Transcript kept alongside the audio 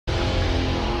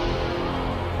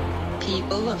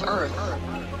People of Earth,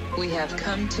 we have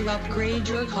come to upgrade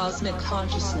your cosmic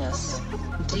consciousness.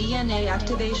 DNA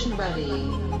activation ready.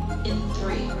 In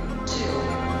 3, 2,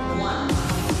 1.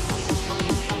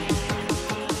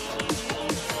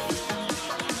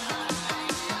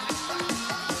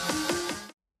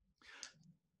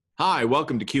 Hi,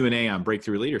 welcome to Q&A on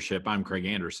Breakthrough Leadership. I'm Craig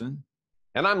Anderson.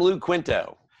 And I'm Lou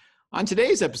Quinto. On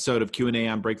today's episode of Q&A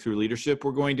on Breakthrough Leadership,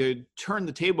 we're going to turn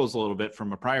the tables a little bit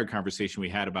from a prior conversation we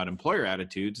had about employer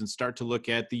attitudes and start to look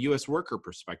at the U.S. worker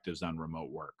perspectives on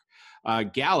remote work.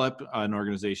 Gallup, an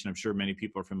organization I'm sure many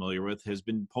people are familiar with, has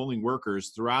been polling workers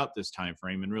throughout this time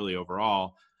frame and really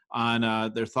overall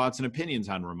on their thoughts and opinions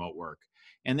on remote work.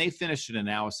 And they finished an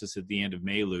analysis at the end of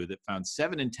May, Lou, that found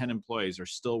 7 in 10 employees are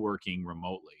still working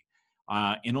remotely.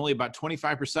 And only about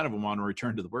 25% of them want to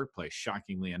return to the workplace,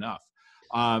 shockingly enough.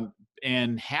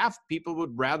 And half people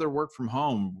would rather work from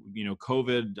home,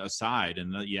 COVID aside,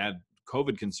 and you had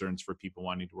COVID concerns for people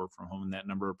wanting to work from home, and that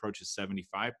number approaches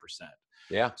 75%.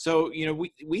 Yeah. So,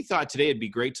 we thought today it'd be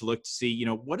great to look to see,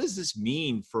 what does this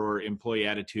mean for employee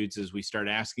attitudes as we start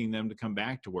asking them to come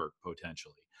back to work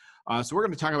potentially? So we're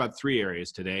going to talk about 3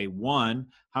 areas today. 1,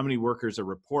 how many workers are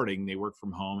reporting they work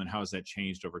from home and how has that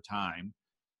changed over time?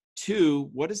 2,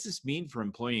 what does this mean for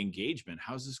employee engagement?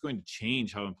 How is this going to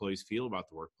change how employees feel about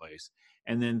the workplace?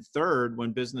 And then 3rd,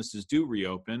 when businesses do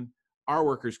reopen, are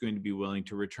workers going to be willing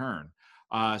to return?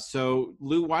 So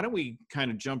Lou, why don't we kind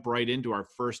of jump right into our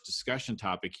first discussion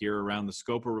topic here around the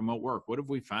scope of remote work? What have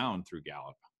we found through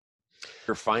Gallup?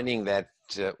 We're finding that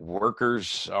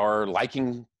workers are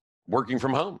liking working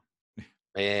from home.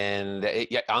 And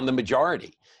on the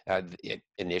majority,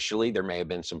 initially there may have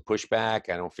been some pushback.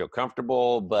 I don't feel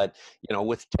comfortable, but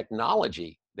with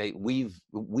technology, we've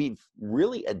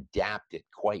really adapted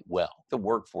quite well. The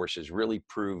workforce has really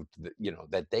proved that,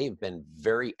 that they've been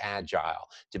very agile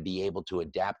to be able to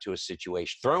adapt to a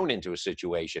situation, thrown into a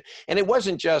situation, and it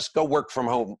wasn't just go work from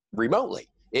home remotely.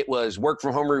 It was work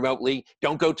from home remotely,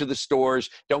 don't go to the stores,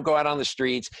 don't go out on the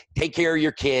streets, take care of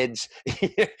your kids.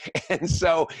 And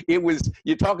so it was,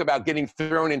 you talk about getting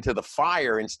thrown into the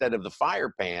fire instead of the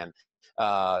fire pan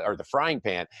or the frying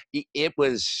pan.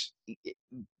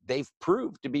 They've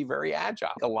proved to be very agile.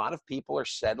 A lot of people are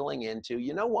settling into,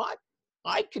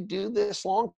 I could do this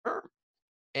long term.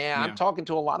 And I'm talking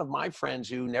to a lot of my friends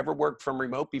who never worked from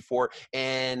remote before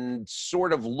and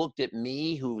sort of looked at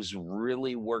me, who's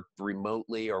really worked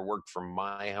remotely or worked from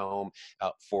my home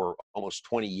for almost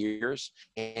 20 years.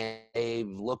 And they've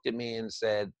looked at me and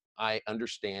said, I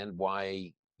understand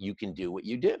why you can do what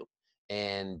you do.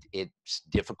 And it's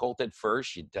difficult at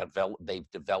first.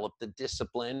 They've developed the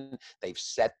discipline. They've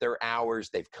set their hours.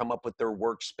 They've come up with their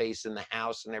workspace in the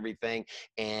house and everything.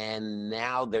 And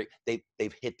now they've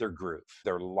hit their groove.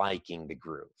 They're liking the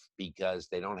groove because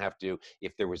they don't have to,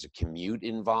 if there was a commute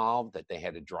involved that they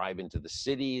had to drive into the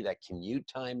city, that commute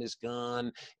time is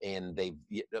gone. And they're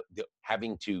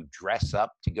having to dress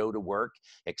up to go to work,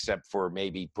 except for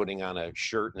maybe putting on a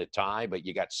shirt and a tie, but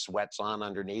you got sweats on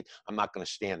underneath. I'm not going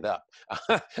to stand up.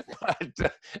 But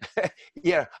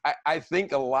I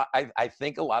think a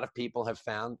lot of people have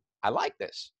found I like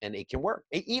this and it can work.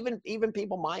 Even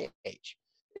people my age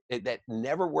that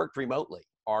never worked remotely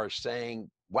are saying,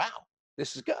 wow,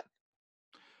 this is good.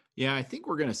 Yeah, I think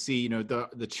we're going to see,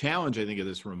 the challenge I think of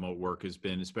this remote work has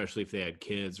been, especially if they had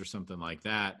kids or something like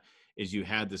that, is you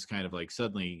had this kind of like,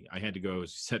 suddenly I had to go, as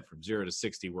you said, from 0 to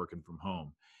 60 working from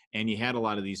home. And you had a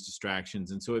lot of these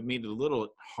distractions. And so it made it a little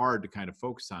hard to kind of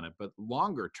focus on it. But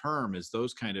longer term, as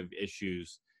those kind of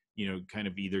issues, kind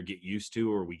of either get used to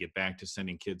or we get back to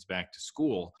sending kids back to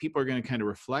school, people are going to kind of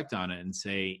reflect on it and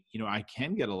say, I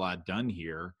can get a lot done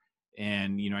here.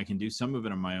 And, I can do some of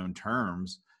it on my own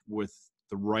terms. With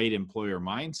the right employer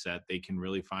mindset, they can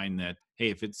really find that, hey,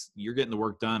 if you're getting the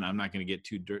work done, I'm not going to get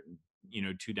too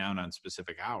down on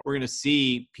specific hours. We're going to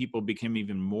see people become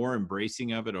even more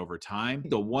embracing of it over time.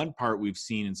 The one part we've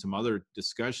seen in some other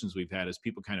discussions we've had is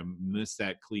people kind of miss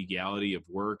that collegiality of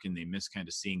work and they miss kind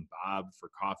of seeing Bob for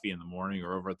coffee in the morning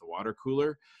or over at the water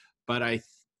cooler. But I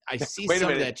see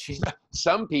some of that change.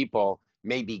 Some people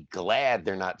may be glad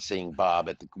they're not seeing Bob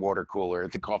at the water cooler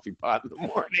at the coffee pot in the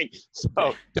morning.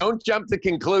 So don't jump to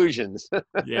conclusions.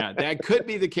 Yeah, that could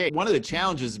be the case. One of the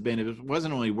challenges has been, it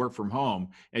wasn't only work from home,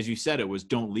 as you said, it was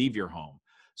don't leave your home.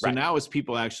 So right. Now as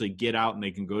people actually get out and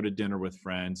they can go to dinner with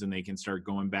friends and they can start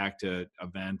going back to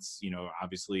events,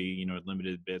 obviously,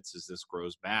 limited bits as this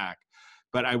grows back.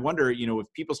 But I wonder, if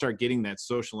people start getting that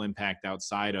social impact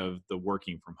outside of the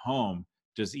working from home,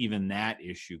 does even that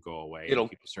issue go away? And It'll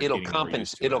people start getting more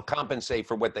used to it. compensate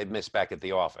for what they've missed back at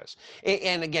the office.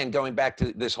 And again, going back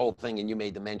to this whole thing, and you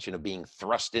made the mention of being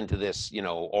thrust into this,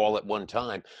 all at one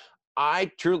time.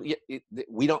 I truly,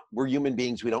 we're human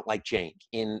beings. We don't like change.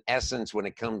 In essence, when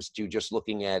it comes to just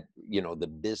looking at, the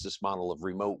business model of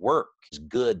remote work, it's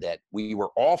good that we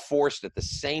were all forced at the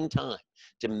same time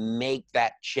to make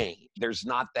that change. There's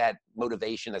not that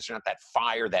motivation. There's not that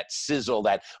fire, that sizzle,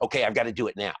 that, okay, I've got to do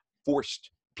it now.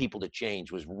 Forced people to change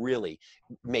was really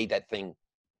made that thing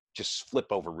just flip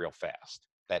over real fast.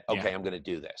 That, okay, Yeah. I'm going to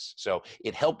do this. So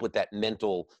it helped with that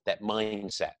that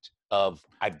mindset of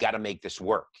I've got to make this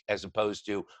work, as opposed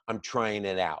to I'm trying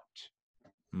it out.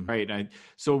 Right.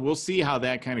 So we'll see how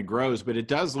that kind of grows, but it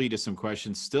does lead to some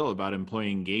questions still about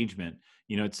employee engagement.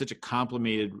 It's such a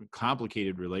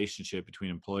complicated relationship between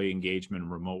employee engagement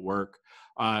and remote work.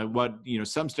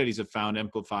 Some studies have found,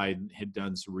 Amplified had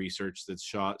done some research that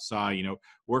saw,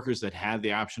 workers that had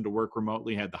the option to work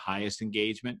remotely had the highest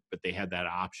engagement, but they had that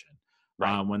option.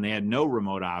 Right. When they had no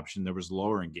remote option, there was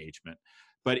lower engagement.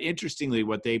 But interestingly,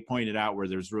 what they pointed out were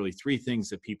there's really three things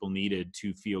that people needed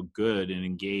to feel good and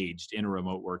engaged in a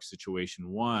remote work situation.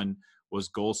 One was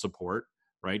goal support,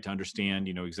 right? To understand,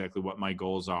 exactly what my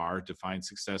goals are, define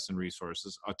success and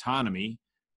resources. Autonomy,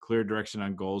 clear direction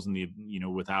on goals, and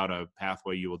without a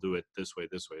pathway, you will do it this way,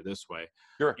 this way, this way.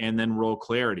 Sure. And then role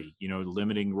clarity,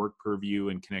 limiting work purview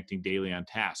and connecting daily on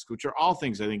tasks, which are all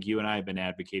things I think you and I have been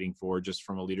advocating for just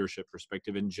from a leadership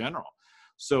perspective in general.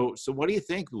 So what do you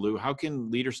think, Lou? How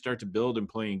can leaders start to build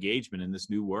employee engagement in this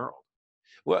new world?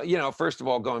 Well, first of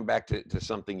all, going back to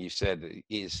something you said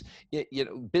is,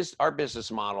 our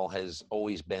business model has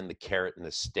always been the carrot and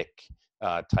the stick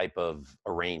type of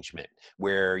arrangement,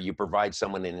 where you provide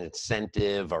someone an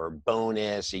incentive or a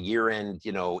bonus, a year-end,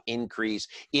 increase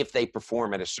if they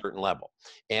perform at a certain level.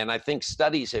 And I think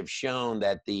studies have shown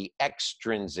that the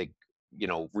extrinsic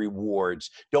rewards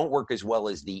don't work as well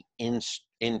as the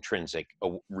intrinsic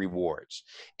rewards.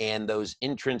 And those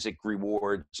intrinsic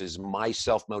rewards is my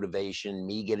self-motivation,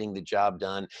 me getting the job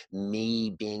done,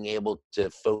 me being able to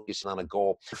focus on a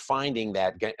goal. Finding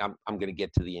that, I'm going to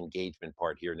get to the engagement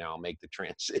part here now. I'll make the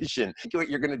transition. What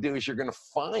you're going to do is you're going to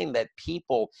find that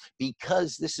people,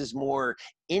 because this is more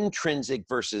intrinsic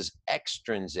versus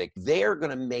extrinsic, they're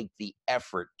going to make the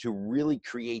effort to really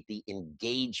create the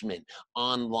engagement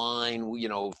online,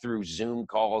 through Zoom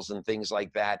calls and things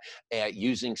like that,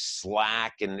 using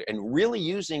Slack and really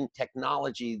using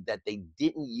technology that they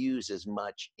didn't use as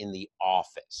much in the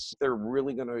office. They're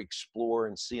really going to explore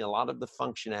and see a lot of the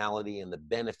functionality and the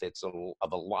benefits of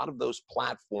a lot of those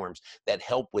platforms that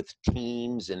help with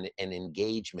teams and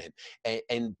engagement.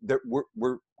 And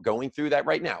we're going through that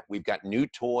right now. We've got new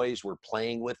toys, we're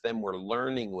playing with them, we're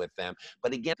learning with them.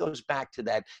 But again, it goes back to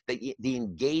that, the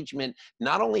engagement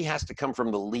not only has to come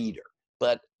from the leader,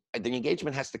 but the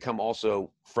engagement has to come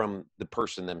also from the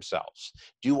person themselves.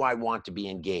 Do I want to be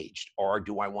engaged, or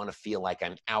do I want to feel like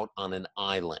I'm out on an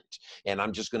island and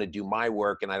I'm just going to do my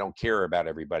work and I don't care about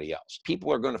everybody else?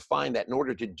 People are going to find that in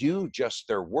order to do just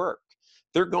their work,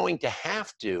 they're going to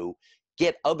have to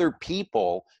get other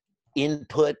people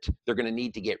input. They're going to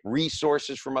need to get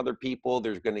resources from other people.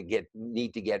 They're going to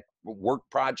need to get work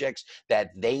projects that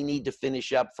they need to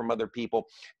finish up from other people.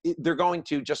 They're going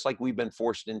to, just like we've been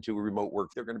forced into remote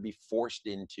work, they're going to be forced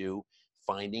into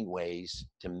finding ways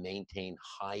to maintain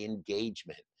high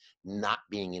engagement, not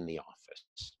being in the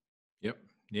office. Yep.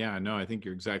 Yeah, no, I think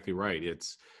you're exactly right.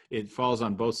 It falls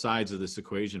on both sides of this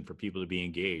equation for people to be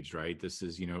engaged, right? This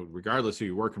is, regardless if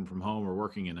you're working from home or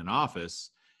working in an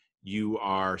office, you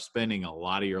are spending a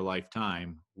lot of your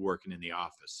lifetime working in the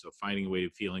office. So finding a way to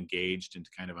feel engaged and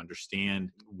to kind of understand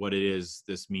what it is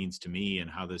this means to me and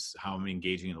how I'm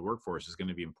engaging in the workforce is going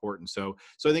to be important. So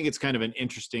I think it's kind of an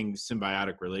interesting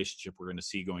symbiotic relationship we're going to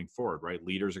see going forward, right?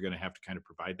 Leaders are going to have to kind of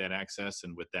provide that access.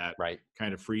 And with that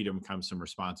kind of freedom comes some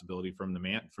responsibility from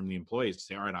the employees to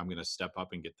say, all right, I'm going to step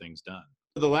up and get things done.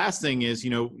 The last thing is,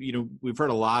 we've heard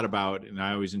a lot about, and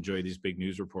I always enjoy these big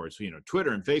news reports,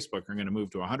 Twitter and Facebook are going to move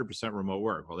to 100% remote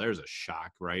work. Well, there's a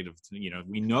shock, right?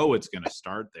 We know it's going to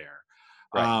start there.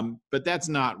 Right. But that's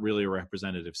not really a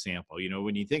representative sample.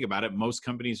 When you think about it, most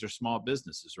companies are small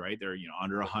businesses, right? They're,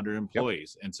 under 100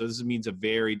 employees. Yep. And so this means a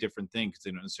very different thing because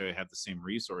they don't necessarily have the same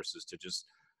resources to just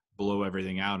blow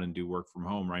everything out and do work from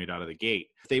home right out of the gate.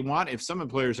 If some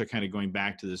employers are kind of going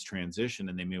back to this transition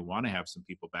and they may want to have some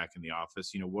people back in the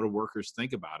office, what do workers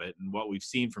think about it? And what we've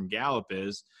seen from Gallup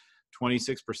is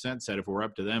 26% said if we're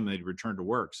up to them, they'd return to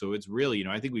work. So it's really,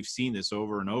 I think we've seen this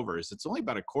over and over, is it's only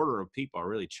about a quarter of people are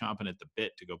really chomping at the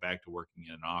bit to go back to working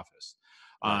in an office.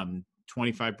 Right.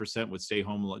 25% would stay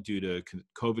home due to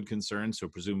COVID concerns. So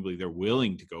presumably they're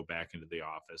willing to go back into the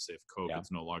office if Yeah.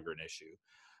 COVID's no longer an issue.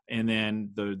 And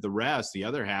then the rest, the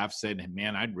other half said,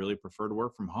 man, I'd really prefer to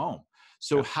work from home.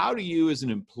 So Yeah. how do you, as an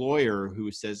employer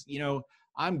who says,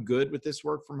 I'm good with this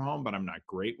work from home, but I'm not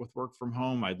great with work from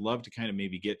home, I'd love to kind of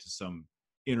maybe get to some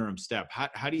interim step.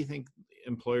 How do you think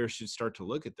employers should start to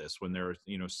look at this when they're,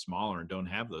 smaller and don't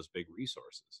have those big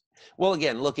resources? Well,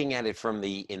 again, looking at it from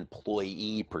the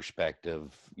employee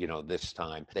perspective, this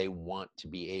time they want to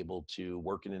be able to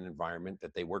work in an environment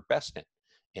that they work best in.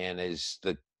 And as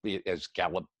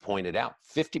Gallup pointed out,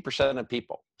 50% of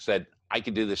people said, I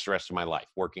could do this the rest of my life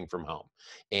working from home.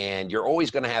 And you're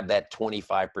always going to have that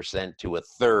 25% to a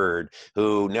third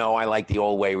who, no, I like the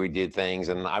old way we did things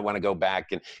and I want to go back.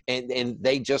 And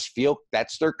they just feel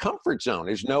that's their comfort zone.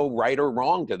 There's no right or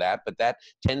wrong to that, but that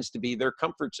tends to be their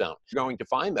comfort zone. You're going to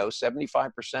find, though,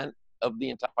 75% of the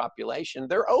entire population,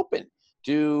 they're open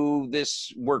to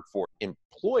this workforce.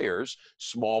 Employers,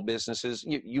 small businesses,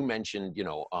 you mentioned,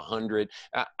 100.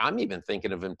 I'm even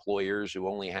thinking of employers who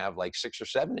only have like 6 or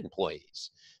 7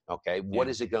 employees. Okay, what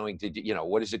is it going to do?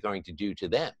 What is it going to do to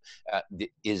them?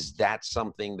 Is that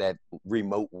something that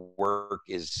remote work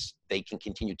they can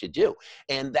continue to do?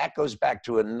 And that goes back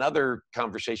to another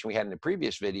conversation we had in the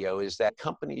previous video, is that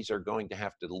companies are going to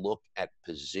have to look at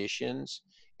positions,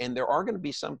 and there are going to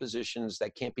be some positions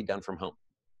that can't be done from home.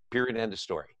 Period, end of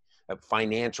story. A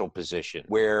financial position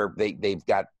where they've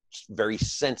got very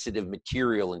sensitive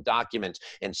material and documents,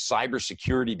 and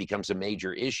cybersecurity becomes a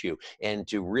major issue. And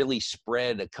to really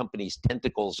spread a company's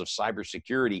tentacles of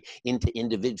cybersecurity into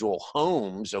individual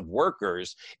homes of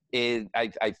workers,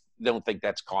 I don't think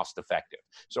that's cost effective.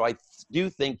 So I do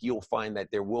think you'll find that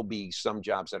there will be some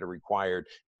jobs that are required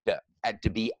to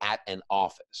be at an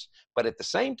office. But at the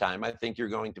same time, I think you're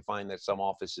going to find that some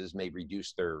offices may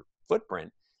reduce their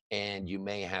footprint, and you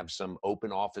may have some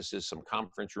open offices, some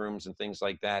conference rooms and things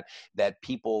like that, that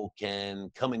people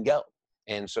can come and go.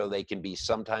 And so they can be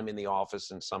sometime in the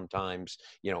office and sometimes,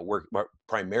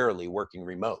 primarily working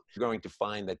remote. You're going to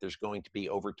find that there's going to be,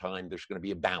 over time, there's going to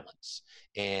be a balance.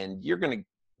 And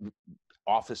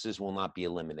offices will not be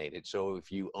eliminated. So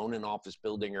if you own an office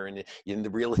building or in the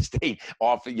real estate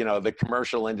office, the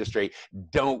commercial industry,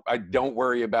 don't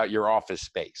worry about your office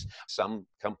space. Some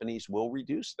companies will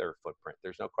reduce their footprint.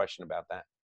 There's no question about that.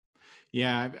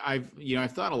 Yeah, I've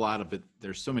thought a lot of it.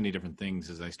 There's so many different things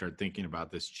as I start thinking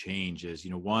about this change. Is,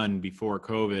 one, before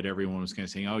COVID, everyone was kind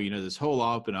of saying, oh, this whole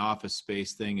open office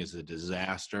space thing is a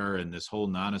disaster, and this whole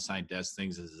non-assigned desk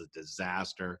things is a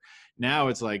disaster. Now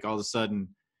it's like all of a sudden,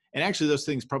 and actually those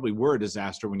things probably were a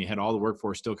disaster when you had all the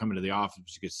workforce still coming to the office,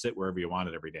 but you could sit wherever you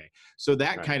wanted every day. So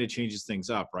that Right. kind of changes things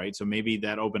up, right? So maybe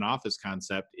that open office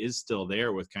concept is still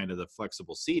there with kind of the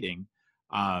flexible seating.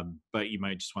 But you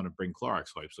might just want to bring Clorox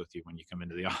wipes with you when you come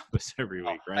into the office every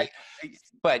week, right?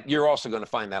 But you're also going to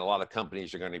find that a lot of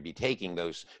companies are going to be taking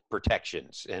those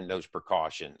protections and those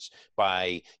precautions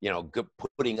by,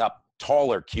 putting up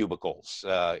taller cubicles.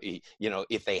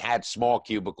 If they had small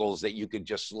cubicles that you could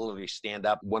just literally stand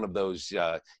up one of those,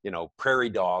 prairie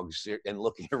dogs and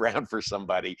looking around for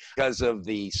somebody, because of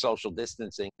the social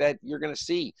distancing, that you're going to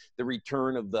see the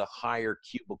return of the higher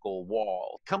cubicle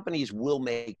wall. Companies will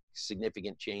make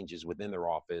significant changes within their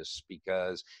office,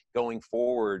 because going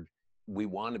forward, we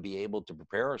want to be able to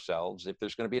prepare ourselves if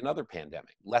there's going to be another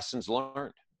pandemic. Lessons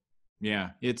learned. Yeah,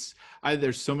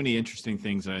 there's so many interesting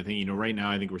things. And I think, right now,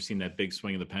 I think we're seeing that big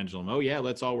swing of the pendulum. Oh yeah,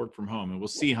 let's all work from home, and we'll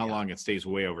see how long it stays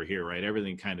way over here, right?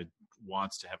 Everything kind of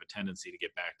wants to have a tendency to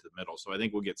get back to the middle. So I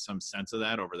think we'll get some sense of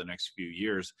that over the next few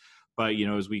years. But,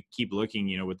 as we keep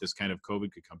looking, with this kind of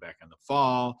COVID could come back in the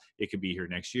fall. It could be here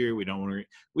next year. We don't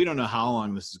know how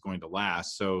long this is going to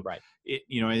last. So, Right.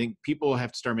 I think people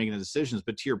have to start making the decisions.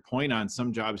 But to your point on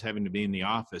some jobs having to be in the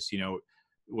office,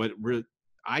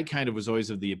 I kind of was always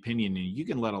of the opinion, and you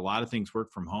can let a lot of things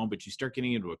work from home, but you start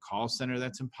getting into a call center,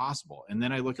 that's impossible. And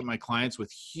then I look at my clients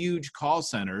with huge call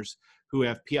centers who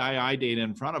have PII data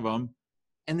in front of them,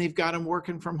 and they've got them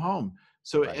working from home.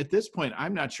 So Right. at this point,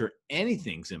 I'm not sure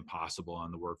anything's impossible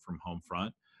on the work from home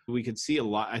front. We could see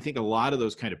I think a lot of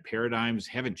those kind of paradigms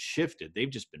haven't shifted. They've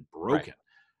just been broken. Right.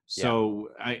 Yeah. So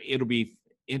it'll be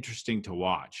interesting to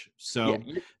watch. So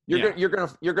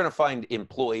You're gonna find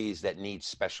employees that need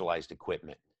specialized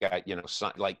equipment.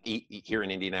 Like here in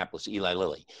Indianapolis, Eli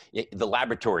Lilly, the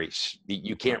laboratories,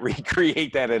 you can't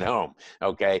recreate that at home.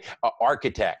 Okay,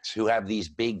 architects who have these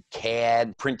big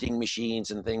CAD printing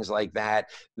machines and things like that,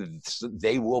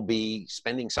 they will be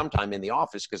spending some time in the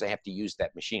office because they have to use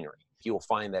that machinery. You'll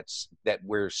find that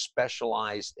where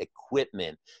specialized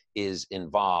equipment is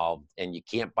involved, and you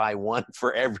can't buy one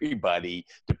for everybody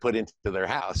to put into their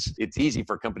house. It's easy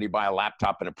for a company to buy a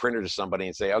laptop and a printer to somebody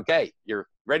and say, okay, you're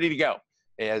ready to go,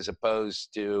 as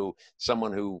opposed to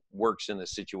someone who works in a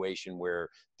situation where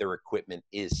their equipment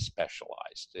is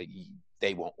specialized.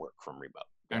 They won't work from remote.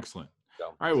 Excellent. So,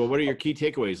 all right, well, what are your key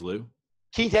takeaways, Lou?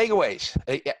 Key takeaways.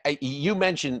 You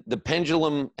mentioned the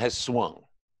pendulum has swung.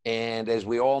 And as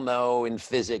we all know in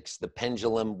physics, the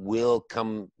pendulum will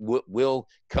come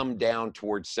down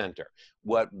towards center.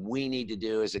 What we need to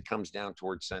do as it comes down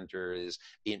towards center is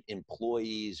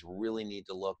employees really need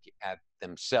to look at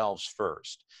themselves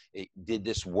first. Did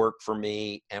this work for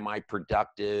me? Am I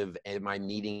productive? Am I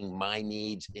meeting my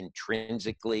needs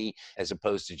intrinsically as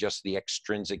opposed to just the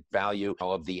extrinsic value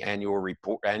of the annual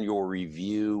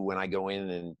review when I go in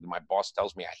and my boss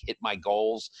tells me I hit my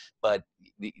goals? But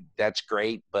that's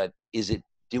great, but is it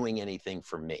doing anything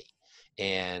for me?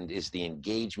 And is the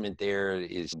engagement there?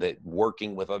 Is that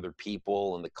working with other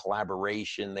people and the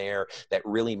collaboration there that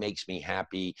really makes me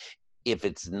happy? If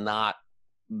it's not,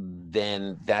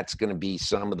 then that's going to be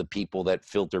some of the people that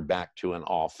filter back to an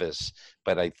office.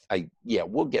 But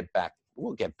we'll get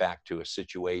back to a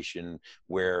situation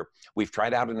where we've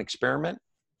tried out an experiment.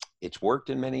 It's worked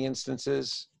in many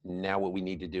instances. Now what we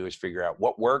need to do is figure out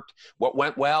what worked, what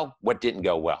went well, what didn't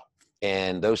go well.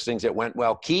 And those things that went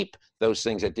well, keep. Those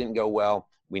things that didn't go well,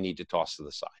 we need to toss to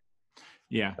the side.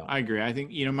 Yeah, I agree. I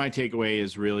think, my takeaway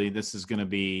is really this is going to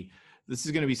be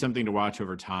something to watch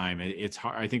over time. It's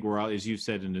hard. I think we're all, as you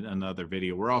said in another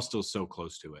video, we're all still so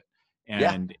close to it.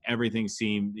 And everything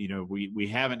seemed, we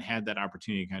haven't had that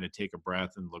opportunity to kind of take a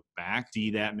breath and look back,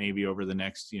 see that maybe over the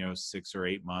next, 6 or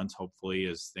 8 months, hopefully,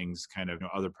 as things kind of,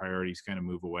 other priorities kind of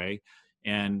move away.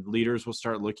 And leaders will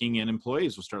start looking, and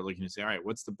employees will start looking and say, all right,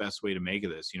 what's the best way to make of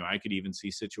this? I could even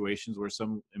see situations where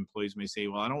some employees may say,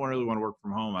 well, I don't really want to work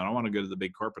from home. I don't want to go to the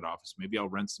big corporate office. Maybe I'll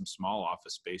rent some small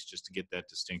office space just to get that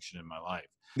distinction in my life.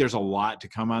 There's a lot to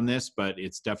come on this, but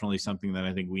it's definitely something that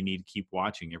I think we need to keep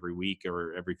watching every week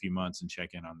or every few months and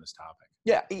check in on this topic.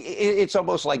 Yeah, it's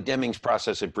almost like Deming's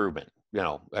process improvement,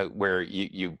 where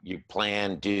you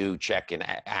plan, do, check, and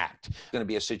act. It's going to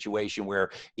be a situation where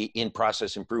in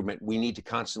process improvement, we need to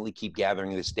constantly keep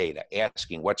gathering this data,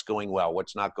 asking what's going well,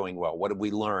 what's not going well, what did we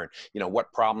learn,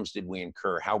 what problems did we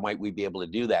incur, how might we be able to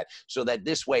do that, so that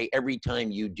this way, every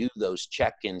time you do those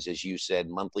check-ins, as you said,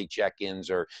 monthly check-ins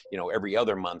or every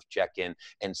other month check-in,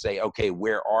 and say, okay,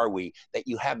 where are we, that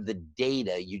you have the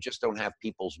data, you just don't have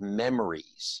people's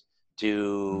memories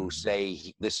to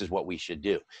say, this is what we should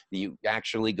do. You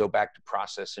actually go back to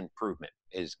process improvement,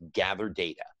 is gather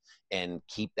data and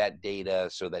keep that data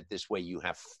so that this way you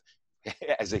have,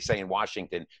 as they say in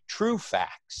Washington, true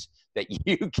facts that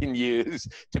you can use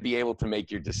to be able to make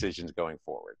your decisions going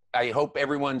forward. I hope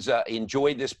everyone's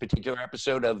enjoyed this particular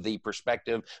episode of the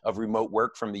perspective of remote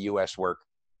work from the U.S. worker.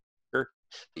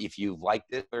 If you've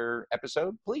liked this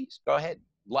episode, please go ahead.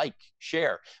 Like,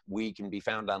 share. We can be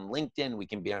found on LinkedIn. We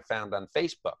can be found on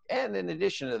Facebook. And in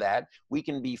addition to that, we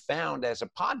can be found as a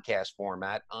podcast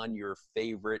format on your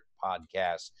favorite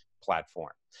podcast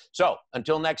platform. So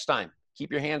until next time,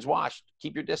 keep your hands washed,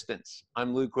 keep your distance.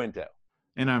 I'm Lou Quinto.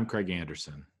 And I'm Craig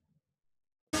Anderson.